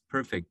connects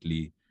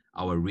perfectly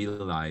our real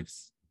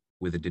lives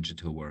with the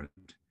digital world.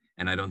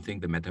 And I don't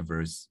think the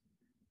metaverse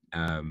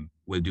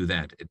will do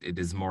that. It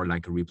is more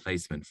like a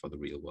replacement for the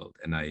real world.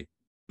 And I'm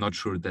not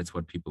sure that's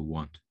what people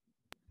want.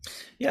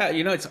 Yeah,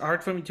 it's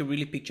hard for me to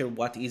really picture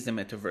what is the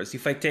metaverse.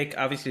 If I take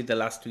obviously the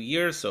last 2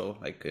 years, so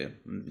like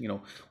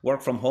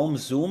work from home,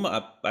 Zoom.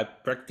 I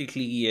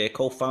practically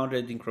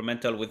co-founded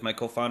Incremental with my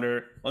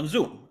co-founder on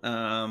Zoom.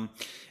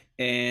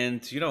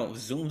 And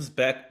Zoom's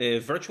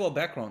virtual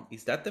background,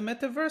 is that the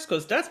metaverse?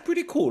 Because that's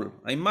pretty cool,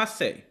 I must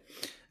say.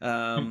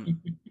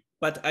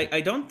 But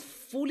I don't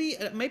fully,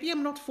 maybe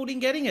I'm not fully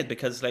getting it,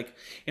 because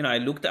I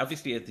looked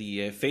obviously at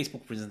the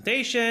Facebook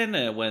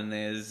presentation when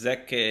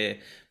Zach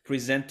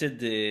presented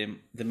the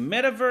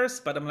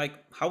metaverse, but I'm like,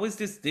 how is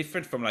this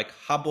different from like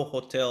Habbo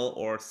Hotel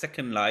or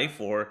Second Life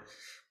or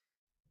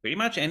pretty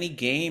much any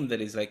game that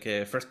is like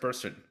a first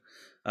person?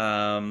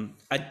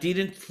 I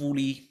didn't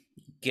fully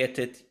get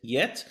it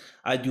yet.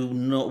 I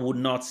would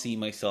not see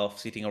myself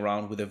sitting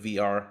around with a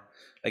VR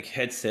like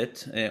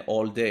headset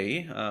all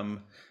day.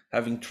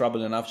 Having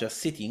trouble enough just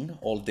sitting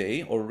all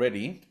day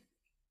already.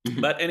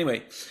 But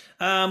anyway,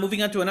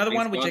 moving on to another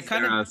one, which I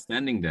kind of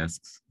standing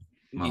desks.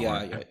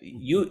 Yeah.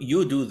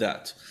 You do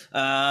that.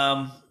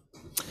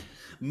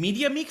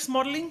 Media mix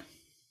modeling.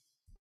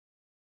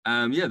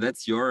 Yeah,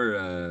 that's your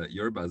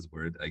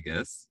buzzword, I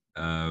guess.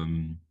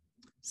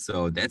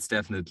 So that's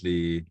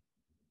definitely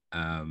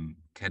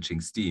catching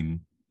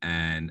steam,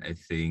 and I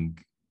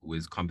think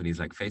with companies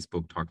like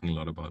Facebook talking a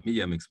lot about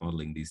media mix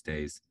modeling these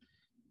days,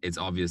 it's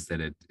obvious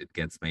that it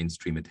gets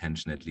mainstream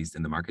attention, at least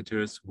in the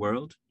marketers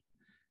world.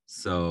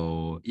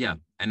 So yeah,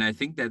 and I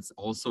think that's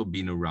also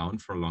been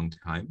around for a long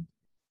time,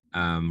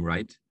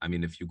 right? I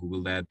mean, if you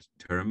Google that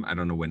term, I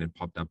don't know when it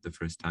popped up the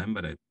first time,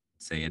 but I'd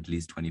say at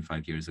least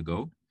 25 years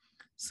ago.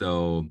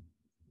 So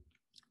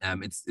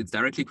it's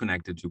directly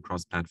connected to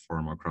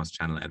cross-platform or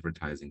cross-channel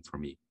advertising for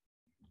me.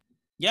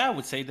 Yeah, I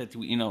would say that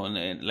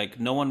like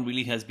no one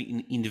really has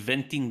been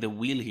inventing the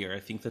wheel here.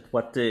 I think that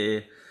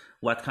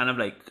what kind of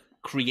like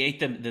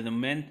created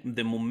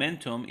the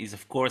momentum is,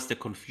 of course, the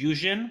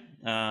confusion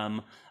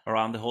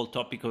around the whole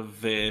topic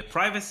of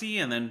privacy,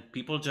 and then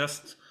people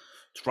just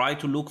try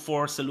to look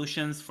for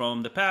solutions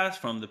from the past,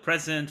 from the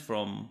present,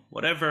 from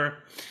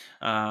whatever.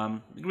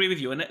 Agree with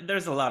you. And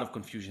there's a lot of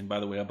confusion, by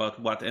the way, about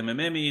what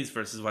MMM is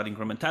versus what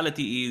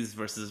incrementality is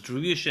versus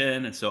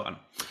attribution and so on.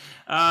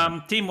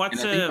 Tim,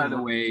 what's... And I think, by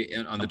the way,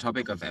 on the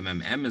topic of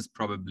MMM is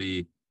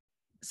probably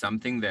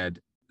something that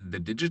the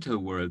digital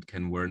world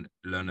can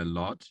learn a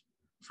lot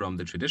from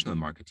the traditional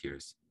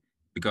marketeers,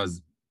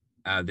 because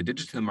the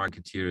digital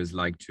marketeers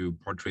like to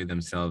portray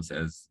themselves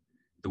as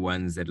the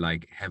ones that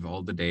like have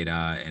all the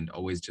data and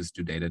always just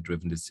do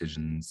data-driven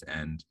decisions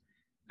and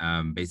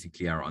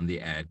basically are on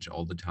the edge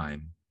all the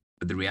time.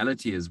 But the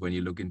reality is, when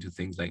you look into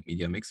things like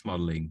media mix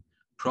modeling,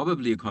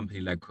 probably a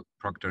company like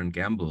Procter &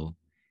 Gamble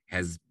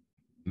has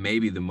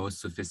maybe the most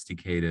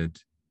sophisticated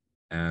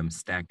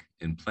stack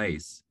in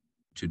place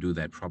to do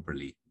that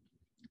properly.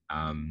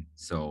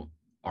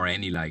 Or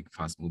any like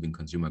fast-moving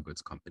consumer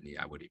goods company,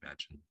 I would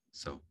imagine.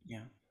 So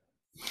yeah.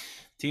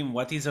 Tim,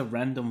 what is a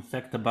random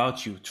fact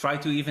about you? Try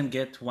to even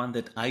get one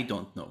that I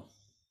don't know.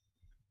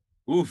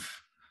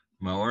 Oof,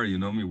 Maor, you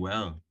know me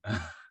well.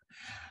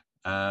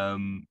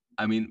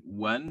 I mean,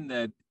 one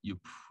that you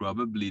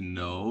probably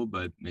know,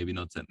 but maybe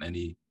not that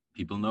many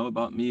people know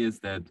about me, is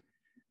that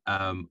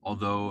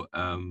although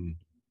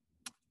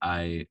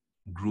I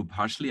grew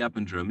partially up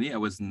in Germany,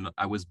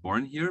 I was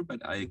born here, but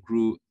I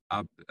grew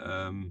up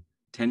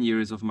 10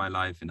 years of my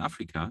life in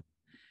Africa,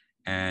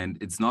 and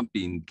it's not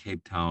been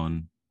Cape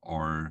Town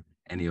or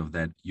any of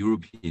that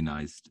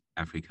Europeanized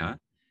Africa.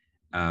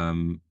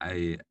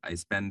 I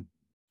spent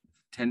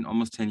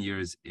almost 10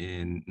 years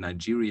in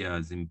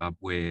Nigeria,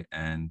 Zimbabwe,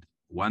 and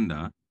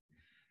Rwanda,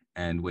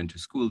 and went to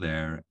school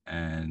there,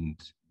 and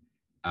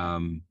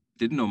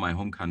didn't know my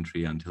home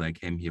country until I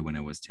came here when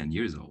I was 10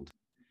 years old.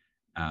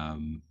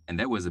 And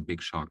that was a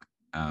big shock,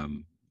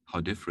 how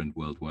different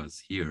world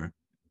was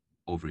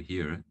over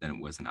here than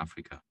it was in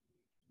Africa.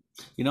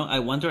 I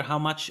wonder how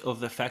much of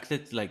the fact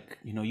that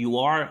you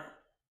are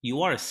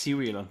a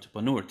serial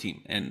entrepreneur,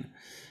 team, and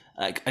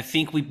I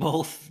think we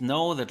both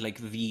know that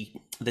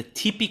the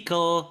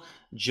typical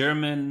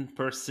German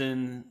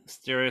person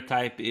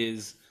stereotype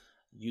is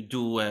you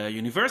do a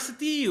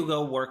university, you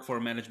go work for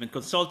management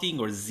consulting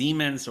or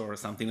Siemens or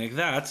something like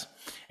that.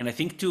 And I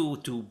think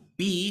to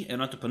be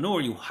an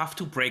entrepreneur, you have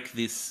to break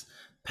this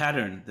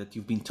pattern that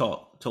you've been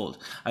told.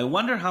 I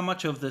wonder how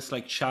much of this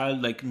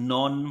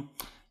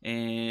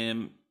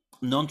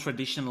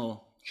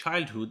non-traditional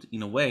childhood,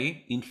 in a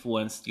way,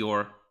 influenced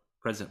your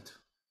present.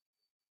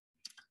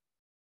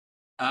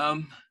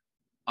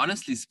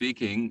 Honestly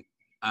speaking,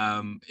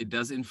 it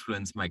does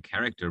influence my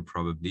character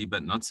probably,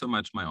 but not so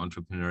much my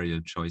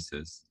entrepreneurial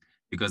choices,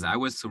 because I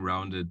was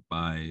surrounded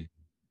by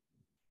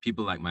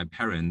people like my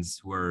parents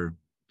who were,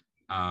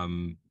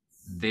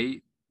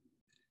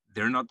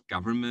 they're not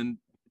government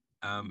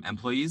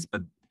employees,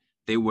 but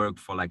they work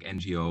for like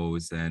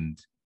NGOs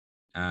and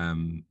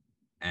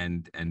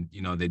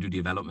they do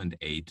development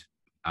aid.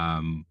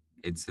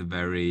 It's a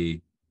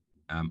very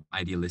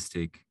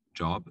idealistic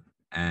job,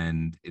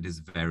 and it is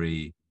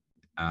very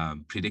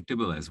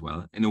predictable as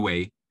well. In a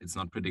way, it's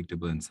not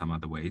predictable in some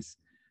other ways,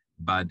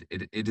 but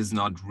it is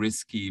not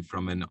risky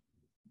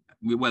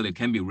it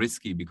can be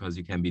risky because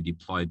you can be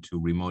deployed to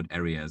remote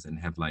areas and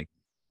have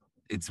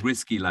it's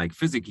risky,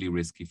 physically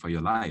risky for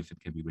your life. It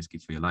can be risky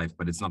for your life,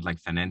 but it's not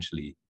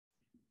financially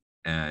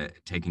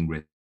taking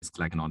risk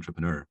like an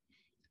entrepreneur.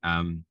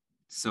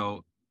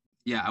 So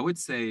yeah, I would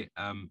say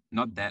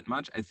not that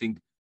much. I think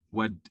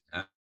what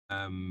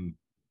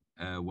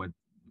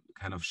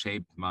kind of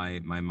shaped my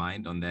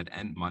mind on that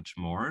end much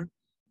more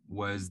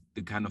was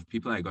the kind of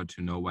people I got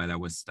to know while I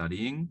was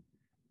studying,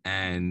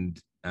 and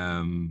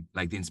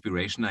the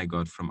inspiration I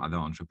got from other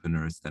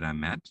entrepreneurs that I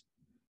met.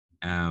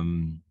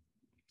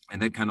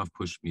 And that kind of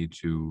pushed me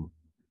to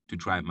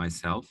try it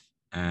myself.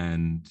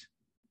 And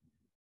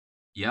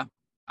yeah,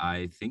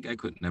 I think I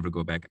could never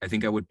go back. I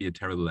think I would be a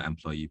terrible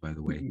employee, by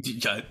the way.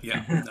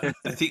 Yeah.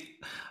 I think,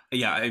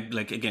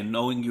 again,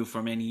 knowing you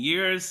for many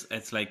years,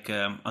 it's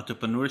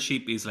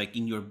entrepreneurship is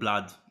in your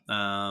blood.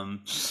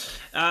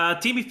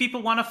 Team, if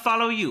people want to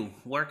follow you,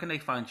 where can they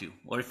find you?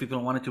 Or if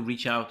people wanted to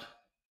reach out?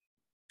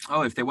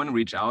 Oh, if they want to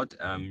reach out,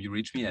 you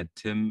reach me at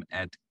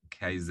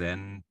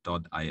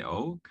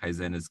tim@kaizen.io.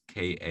 Kaizen is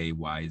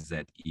KAYZEN.io.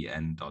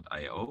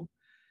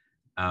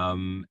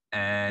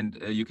 And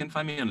you can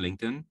find me on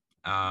LinkedIn.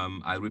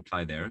 I'll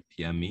reply there,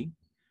 PM me.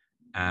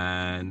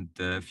 And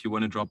if you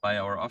want to drop by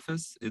our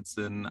office, it's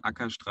in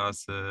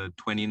Ackerstraße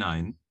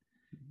 29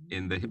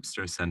 in the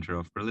hipster center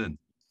of Berlin.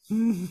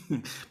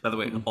 By the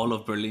way, all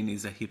of Berlin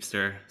is a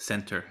hipster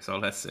center.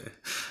 So I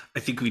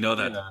think we know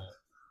that.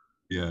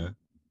 Yeah.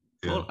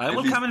 Cool. I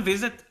will come and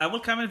visit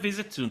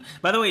soon.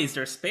 By the way, is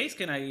there space?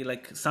 Can I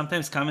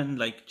sometimes come and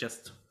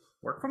just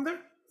work from there?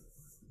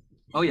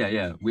 Oh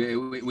yeah.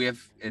 We have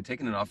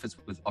taken an office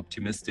with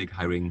optimistic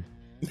hiring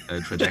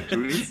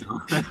trajectories. So.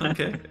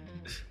 Okay,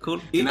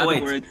 cool. In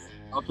other words,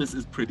 office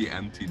is pretty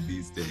empty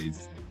these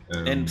days.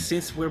 And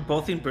since we're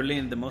both in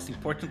Berlin, the most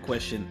important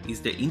question is: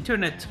 the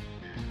internet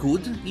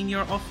good in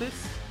your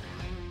office?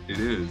 It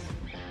is.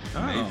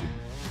 Amazing.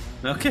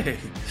 Okay.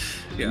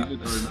 Yeah.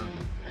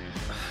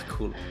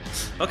 Cool.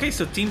 Okay,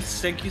 so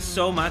teams, thank you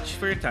so much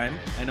for your time.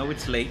 I know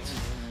it's late.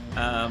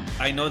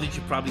 I know that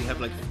you probably have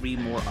 3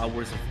 more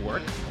hours of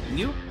work in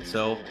you.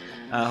 So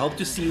hope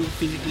to see you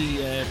physically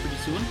pretty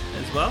soon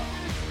as well.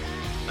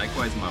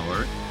 Likewise,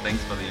 Mauer.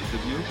 Thanks for the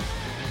interview.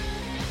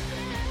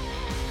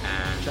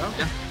 And ciao.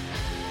 Yeah.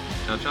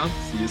 Ciao.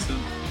 See you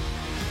soon.